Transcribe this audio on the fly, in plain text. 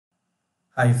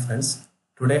Hi friends,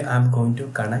 today I am going to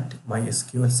connect my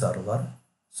SQL server.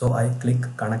 So I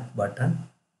click connect button,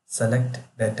 select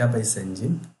database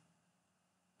engine.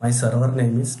 My server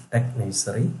name is Tech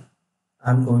Nursery.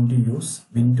 I am going to use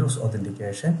Windows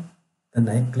authentication. Then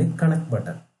I click connect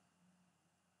button.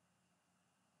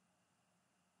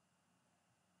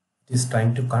 It is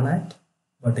trying to connect,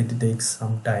 but it takes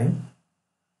some time.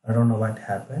 I don't know what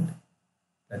happened.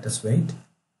 Let us wait.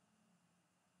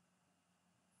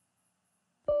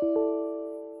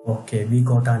 Okay, we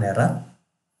got an error.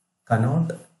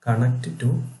 Cannot connect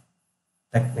to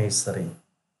Tech Nursery.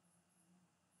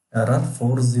 Error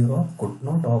 40 could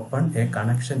not open a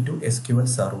connection to SQL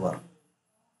Server.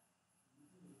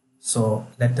 So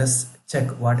let us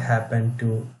check what happened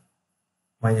to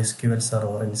my SQL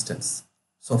Server instance.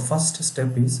 So first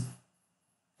step is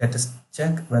let us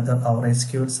check whether our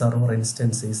SQL Server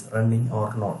instance is running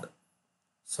or not.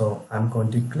 So I'm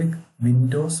going to click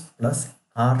Windows plus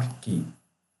R key.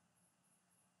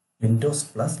 Windows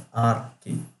plus R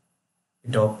key.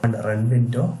 It opened a run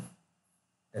window.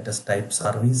 Let us type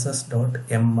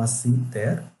services.msc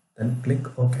there, then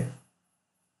click OK.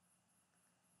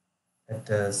 Let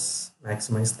us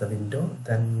maximize the window,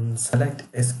 then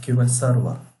select SQL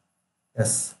Server.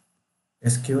 Yes,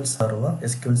 SQL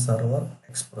Server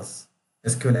Express,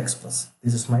 SQL Express.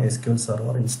 This is my SQL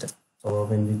Server instance. So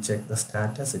when we check the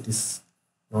status, it is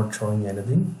not showing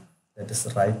anything. Let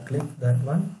us right click that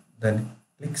one, then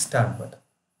click Start button.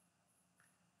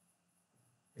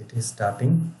 It is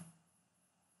starting.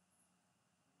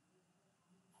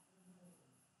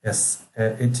 Yes,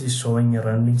 it is showing a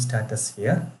running status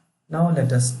here. Now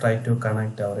let us try to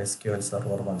connect our SQL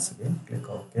Server once again. Click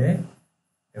OK.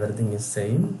 Everything is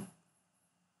same.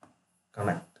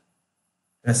 Connect.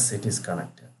 Yes, it is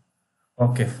connected.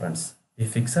 Okay friends, we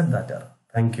fixed that error.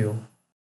 Thank you.